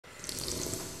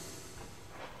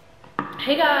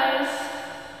Hey guys.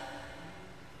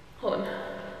 Hold on.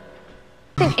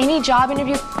 I think any job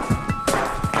interview.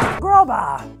 Girl,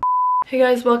 bye. Hey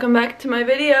guys, welcome back to my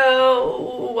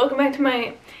video. Welcome back to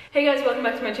my... Hey guys, welcome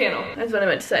back to my channel. That's what I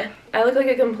meant to say. I look like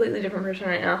a completely different person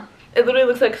right now. It literally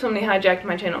looks like somebody hijacked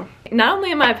my channel. Not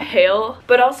only am I pale,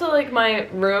 but also like my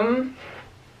room,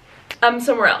 I'm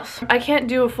somewhere else. I can't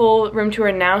do a full room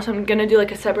tour now, so I'm gonna do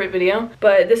like a separate video.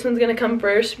 But this one's gonna come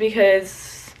first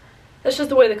because that's just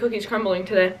the way the cookie's crumbling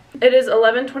today. It is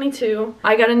 11:22.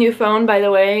 I got a new phone, by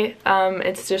the way.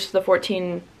 It's just the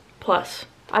 14 Plus.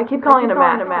 I keep calling it a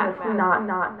Max,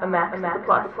 not a Max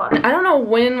Plus. I don't know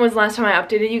when was the last time I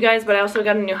updated you guys, but I also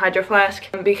got a new Hydro Flask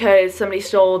because somebody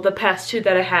stole the past two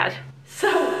that I had. So.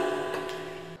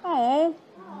 Oh.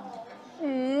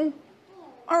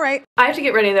 All right. I have to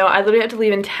get ready though. I literally have to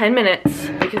leave in 10 minutes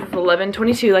because it's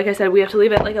 11:22. Like I said, we have to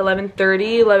leave at like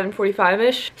 11:30,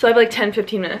 11:45-ish. So I have like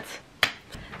 10-15 minutes.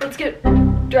 Let's get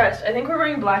dressed. I think we're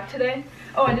wearing black today.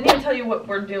 Oh, I didn't even tell you what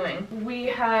we're doing. We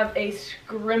have a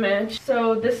scrimmage.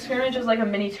 So this scrimmage is like a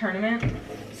mini tournament.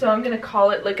 So I'm gonna call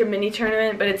it like a mini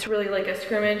tournament, but it's really like a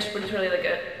scrimmage, but it's really like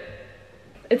a...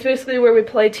 It's basically where we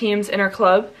play teams in our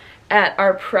club at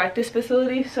our practice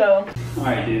facility, so...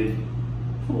 Alright, dude.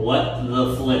 What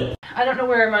the flip? I don't know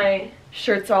where my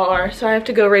shirts all are, so I have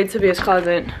to go raid Sophia's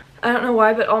closet. I don't know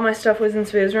why, but all my stuff was in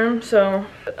Sophia's room, so...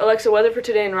 Alexa, weather for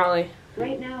today in Raleigh.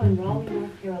 Right now in Raleigh,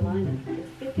 North Carolina, it's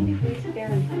 50 degrees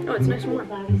Fahrenheit. Oh, it's nice and warm.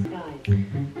 Cloudy skies.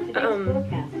 Today's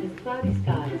forecast is cloudy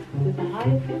skies with a high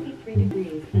of 53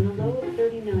 degrees and a low of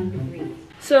 39 degrees.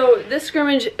 So this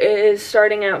scrimmage is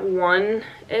starting at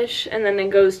 1-ish, and then it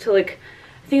goes to like,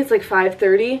 I think it's like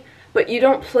 5:30. But you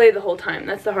don't play the whole time.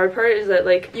 That's the hard part, is that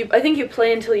like, I think you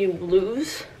play until you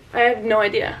lose. I have no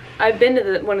idea. I've been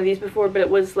to one of these before, but it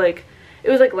was like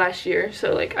last year,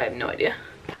 so like I have no idea.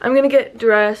 I'm gonna get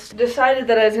dressed. Decided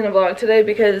that I was gonna vlog today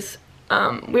because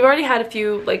we've already had a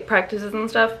few like practices and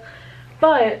stuff,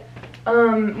 but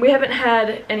we haven't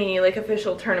had any like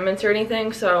official tournaments or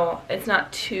anything, so it's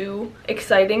not too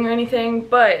exciting or anything.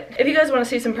 But if you guys want to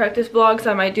see some practice vlogs,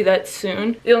 I might do that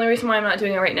soon. The only reason why I'm not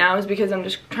doing it right now is because I'm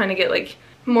just trying to get like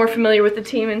more familiar with the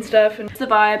team and stuff, and it's the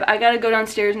vibe. I gotta go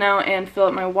downstairs now and fill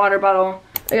up my water bottle.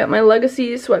 I got my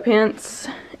Legacy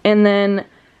sweatpants and then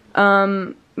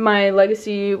my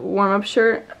Legacy warm-up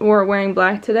shirt. We're wearing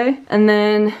black today, and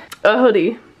then a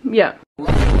hoodie. Yeah,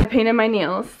 I painted my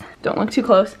nails. Don't look too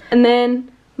close. And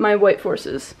then my white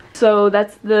forces. So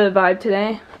that's the vibe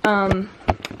today. Now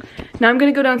I'm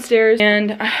gonna go downstairs,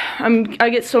 and I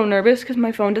get so nervous because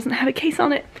my phone doesn't have a case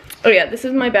on it. Oh yeah, this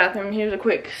is my bathroom. Here's a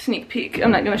quick sneak peek.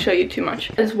 I'm not gonna show you too much.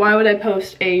 Because why would I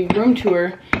post a room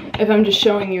tour if I'm just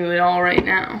showing you it all right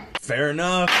now? Fair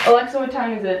enough. Alexa, what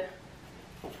time is it?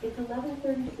 It's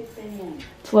 11:36 a.m.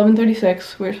 It's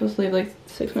 11:36. We were supposed to leave like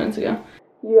 6 minutes ago.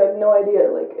 You have no idea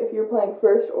like if you're playing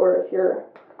first or if you're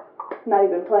not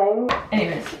even playing.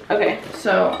 Anyways, okay,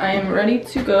 so I am ready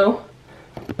to go.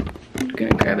 I'm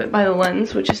gonna grab it by the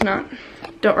lens, which is not,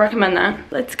 don't recommend that.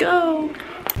 Let's go.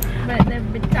 But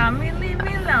every time you leave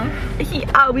me alone, He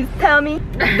always tell me.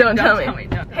 Don't tell me.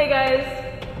 Hey guys.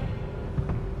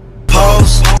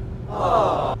 Pause.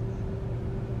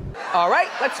 All right,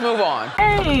 let's move on.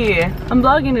 Hey, I'm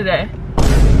vlogging today.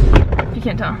 If you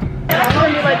can't tell.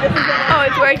 Oh,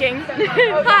 it's working.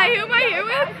 Hi, who am I here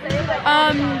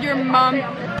with? Your mom.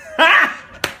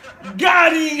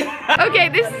 Got him! okay,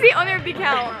 this is the owner of the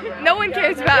account. No one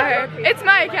cares about her. It's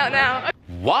my account now.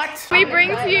 What? We bring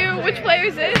to you, which player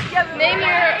is this? Name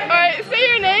your, or say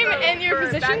your name and your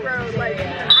position.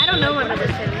 I don't know my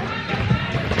position.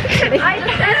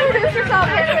 Introduce yourself,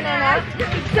 Hannah Banana.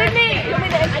 Sydney!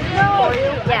 No.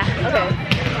 Yeah, okay.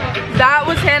 That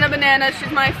was Hannah Banana.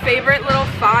 She's my favorite little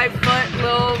 5-foot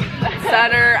little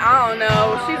setter. I don't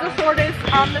know. She's the shortest.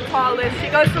 I'm the tallest. She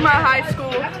goes to my high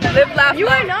school. Live, laugh, You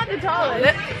love. are not the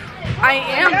tallest. I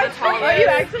am the tallest. Are you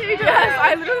actually? Yes,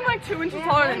 I literally am like 2 inches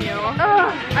taller than you.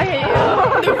 I hate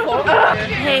you.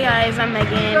 Hey guys, I'm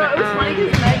Megan.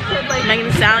 Megan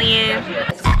the Stallion.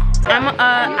 I'm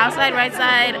outside, right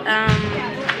side.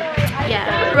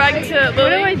 Yeah. Right to Lily. What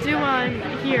do I do on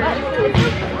here?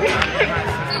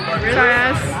 Sorry,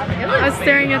 I was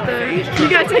staring at the... You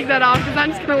gotta take that off because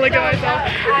I'm just gonna look at myself.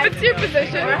 What's your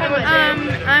position?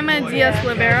 I'm a DS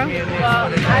Libero.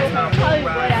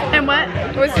 And what?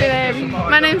 What's your name?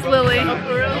 My name's Lily.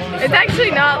 It's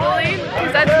actually not Lily,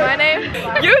 because that's my name.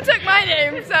 You took my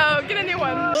name, so get a new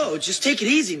one. Oh, just take it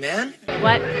easy, man.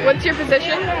 What? What's your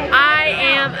position? I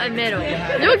am a middle.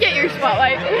 You'll get your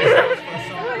spotlight.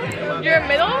 You're a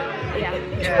middle? Yeah.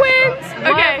 Twins!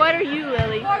 Okay. What are you,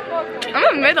 Lily?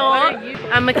 I'm a middle.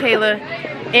 I'm Michaela,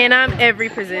 and I'm every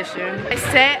position. I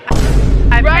set.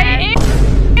 Right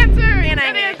answer. And I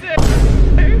answer.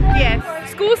 Yes.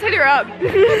 School's hit her up.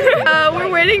 We're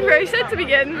waiting for a set to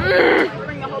begin. How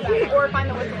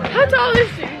tall is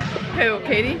she? Who,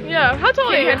 Katie? Yeah. How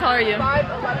tall are you? How tall are you?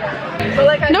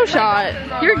 5'11". No shot.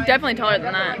 You're definitely taller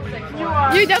than that.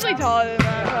 You're definitely taller than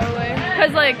that, probably.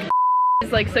 Cause like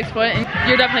is like 6 foot, and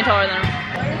you're definitely taller than him.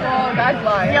 Oh, that's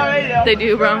lie. Yeah, they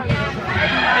do, bro. They do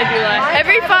lie.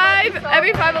 Every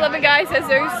 5'11" guy says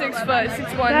they're 6 foot,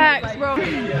 6'1". Facts, bro.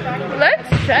 Let's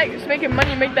check. Just making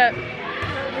money, make that.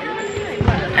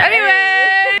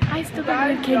 Anyway, I still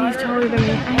think Katie's taller than me.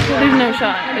 There's no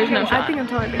shot. There's no shot. I think I'm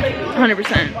taller than Katie.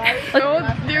 100%.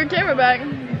 Let's do your camera back.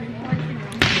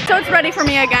 So it's ready for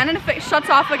me again, and if it shuts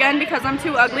off again because I'm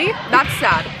too ugly, that's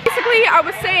sad. Basically, I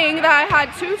was saying that I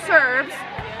had 2 serves,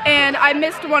 and I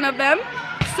missed one of them,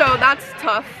 so that's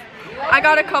tough. I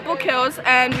got a couple kills,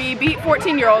 and we beat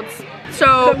 14-year-olds.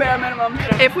 So bare minimum.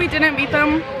 If we didn't beat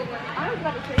them,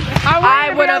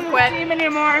 I would have quit.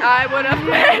 I would have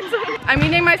quit. I'm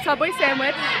eating my Subway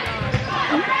sandwich.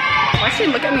 Why should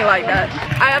she look at me like that?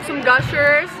 I have some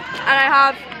Gushers, and I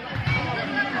have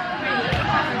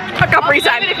a Capri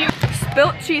Sun.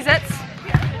 Spilt Cheez-Its,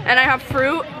 and I have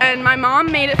fruit, and my mom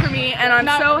made it for me, and I'm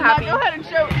so happy. Go ahead and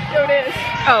show this.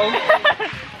 Oh.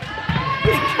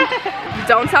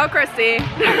 Don't tell Christy.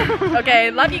 Okay,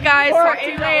 love you guys. Talk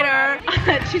to you later.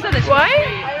 She said this. What?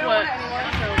 What?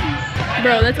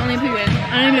 Bro, that's only if we win.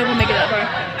 I don't even know if we'll make it that far.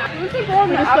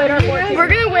 We're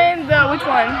gonna win the which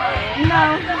one?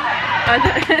 No.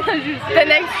 The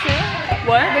next 2.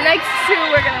 What? The next 2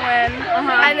 we're gonna win.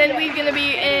 And then we're gonna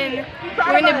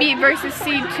be versus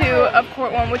seed 2 of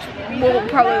court 1, which we'll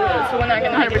probably lose. So we're not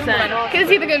gonna 100%. Because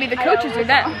it's either gonna be the coaches or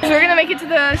them. So we're gonna make it to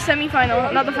the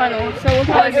semi-final, not the final. So we'll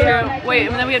probably be. Wait,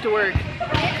 and then we have to work.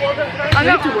 I'm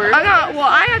not. Well,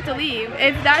 I have to leave.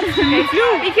 If that's the case,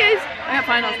 because I have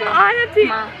finals. Bro. I have to.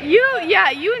 You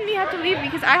and me have to leave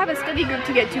because I have a study group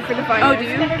to get to for the finals. Oh, do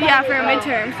you? Yeah, for a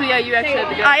midterm. So yeah, you actually have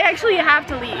to go. I actually have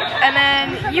to leave, and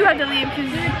then you have to leave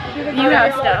because you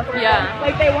have stuff. Yeah.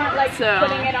 Like they weren't like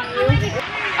putting it on you.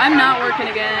 I'm not working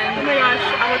again. Oh my gosh,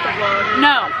 I want the vlog.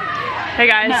 No. Hey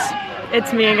guys,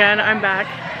 it's me again. I'm back.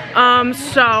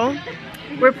 So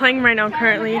we're playing right now.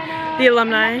 Currently, the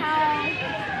alumni.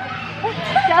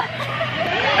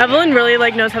 Evelyn really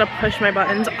like knows how to push my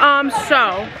buttons.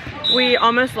 So we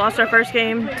almost lost our first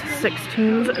game to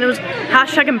 16s, and it was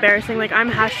hashtag embarrassing. Like I'm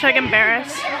hashtag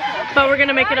embarrassed, but we're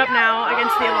gonna make it up now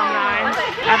against the alumni.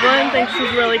 Evelyn thinks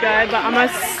she's really good, but I'm gonna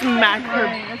smack her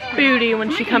booty when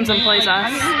she comes and plays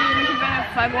us.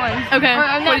 5-1. Okay.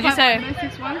 What did you say?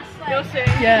 6-1. You'll see.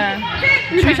 Yeah.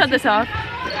 Should we shut this off?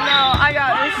 No, I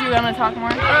got this. You wanna talk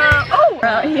more?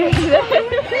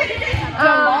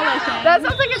 That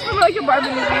sounds like it's from like a Barbie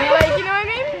movie. Like, you know what I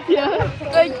mean? Yeah.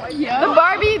 Like, yeah. The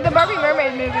Barbie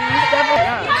mermaid movie. Definitely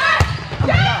not.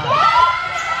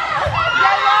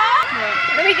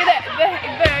 Let me get it.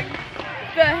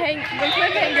 The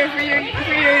cliffhanger for your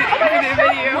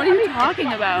video. What are you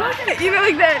talking about? You know,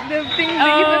 like the thing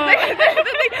that you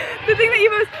post. The thing that you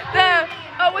post.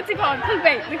 What's it called?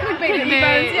 Clickbait. The clickbait that you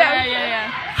post.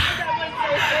 Yeah.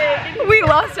 We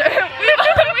lost her.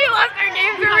 We lost our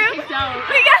game for real. We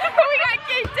got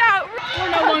kicked out.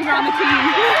 We're no longer on the team.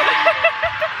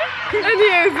 And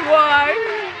here's why.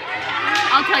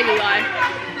 I'll tell you why.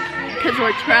 Because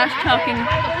we're trash talking.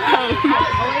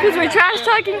 Because we're trash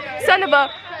talking son of a.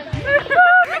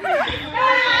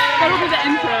 That'll be the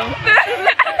intro.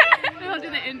 I'll do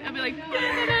the intro. I'll be like.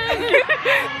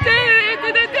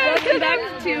 Welcome back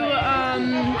to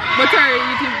what's our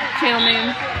YouTube channel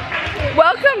name?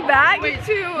 Welcome back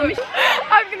to.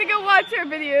 I'm gonna go watch her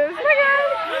videos.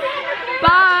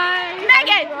 Bye.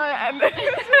 Megan.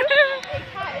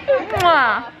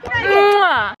 Mwah.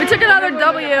 Mwah. We took another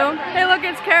W. Hey, look,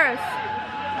 it's Karis.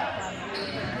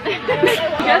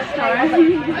 Guest star.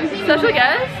 Special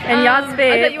guest? And Yasve.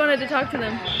 I thought you wanted to talk to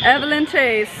them. Evelyn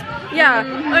Chase. Yeah.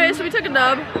 Okay, so we took a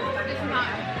dub.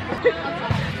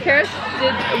 Karis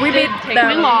we beat them.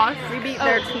 We lost. We beat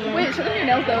their team. Wait, show them your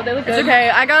nails though. They look good. It's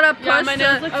okay. I got a push. Yeah, my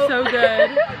nails look so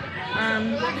good.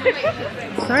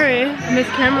 Sorry, Miss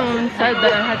Cameron said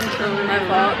that I had to show them. My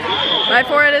fault. My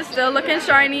forehead is still looking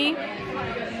shiny. You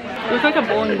look like a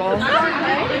bowling ball.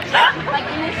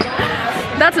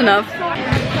 That's enough.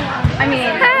 I mean,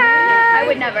 I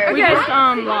would never. Okay. We just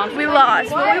lost. We lost.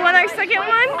 But we won our second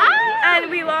one. and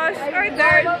we lost our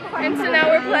third, and so now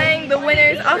we're playing the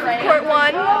winners off of court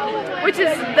 1, which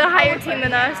is the higher team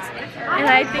than us. And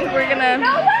I think we're gonna lose.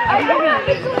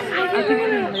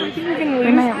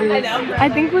 I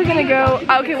think we're gonna go.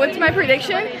 Okay, what's my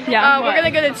prediction? Yeah. We're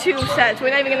gonna go to 2 sets. We're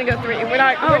not even gonna go 3. We're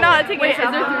not taking. Wait, is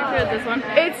there 3 for this one?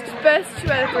 It's best 2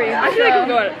 out of 3. I feel like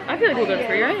we'll go to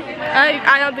 3, right?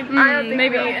 I don't think.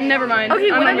 Maybe. Never mind.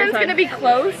 Okay, one of them's gonna be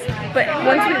close, but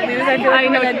once we lose, I feel like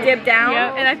we're gonna dip down,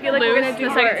 Yeah. and I feel like we're gonna do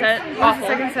the second set. Awful.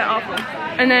 Second set awful.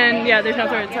 And then yeah, there's no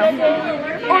third set.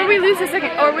 Or we lose the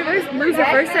second, or we lose the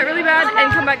first set really bad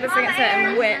and come back the second set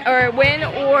and win,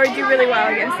 or do really well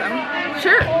against them.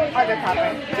 Sure.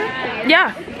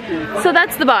 Yeah. So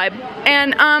that's the vibe.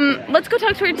 And let's go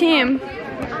talk to our team.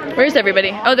 Where's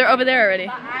everybody? Oh, they're over there already.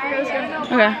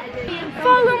 Okay.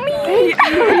 Follow me.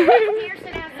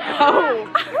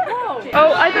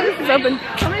 Oh, I thought this was open.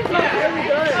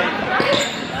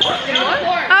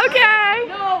 Okay.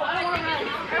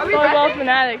 Volleyball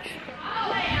fanatics.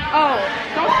 Oh,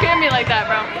 don't scare me like that,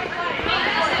 bro.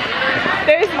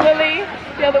 There's Lily,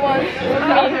 the other one.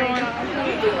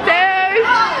 There's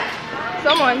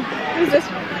someone. Who's this?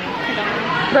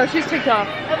 Bro, she's ticked off.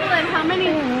 How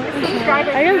many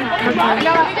subscribers?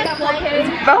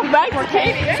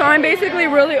 So I'm basically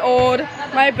really old.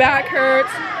 My back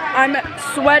hurts. I'm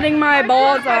sweating my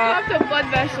balls off. The blood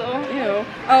vessel. Ew.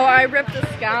 Oh, I ripped a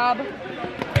scab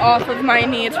off of my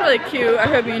knee. It's really cute. I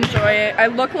hope you enjoy it. I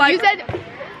look like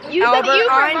You Albert said you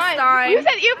for Einstein. mine. You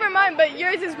said you for mine, but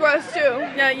yours is gross too.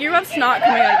 Yeah, you have snot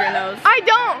coming out of your nose. I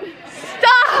don't.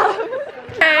 Stop.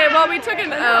 Okay, well we took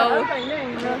an L.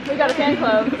 We got a fan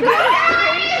club. Wait,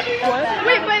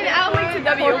 but an L makes a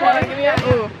W. Ooh.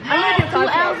 I'm gonna do 2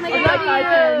 L's make a W.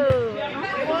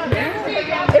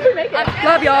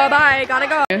 Love y'all. Bye. Gotta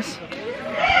go.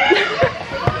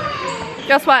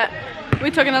 Guess what?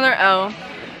 We took another L.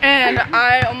 And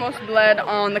I almost bled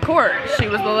on the court. She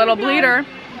was the little bleeder.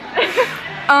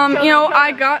 You know,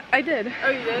 I did. Oh,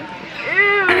 you did?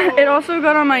 Ew. It also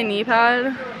got on my knee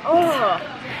pad. Oh.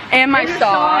 And my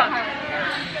sock.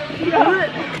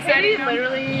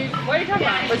 Literally. What are you talking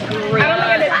about?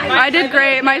 I did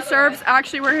great. My serves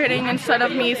actually were hitting instead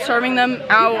of me serving them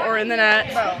out or in the net.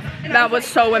 That was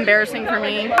so embarrassing for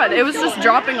me. It was just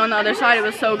dropping on the other side. It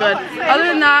was so good. Other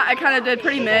than that, I kind of did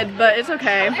pretty mid, but it's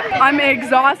okay. I'm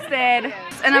exhausted.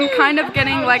 And I'm kind of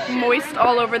getting like moist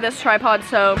all over this tripod,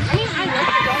 so.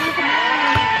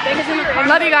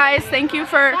 Love you guys. Thank you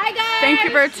for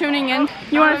tuning in.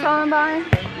 You want to tell them bye?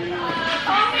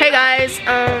 Hey guys,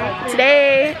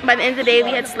 today, by the end of the day,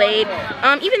 we had slayed.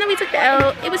 Even though we took the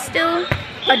L, it was still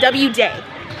a W day.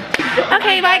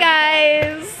 Okay, bye guys.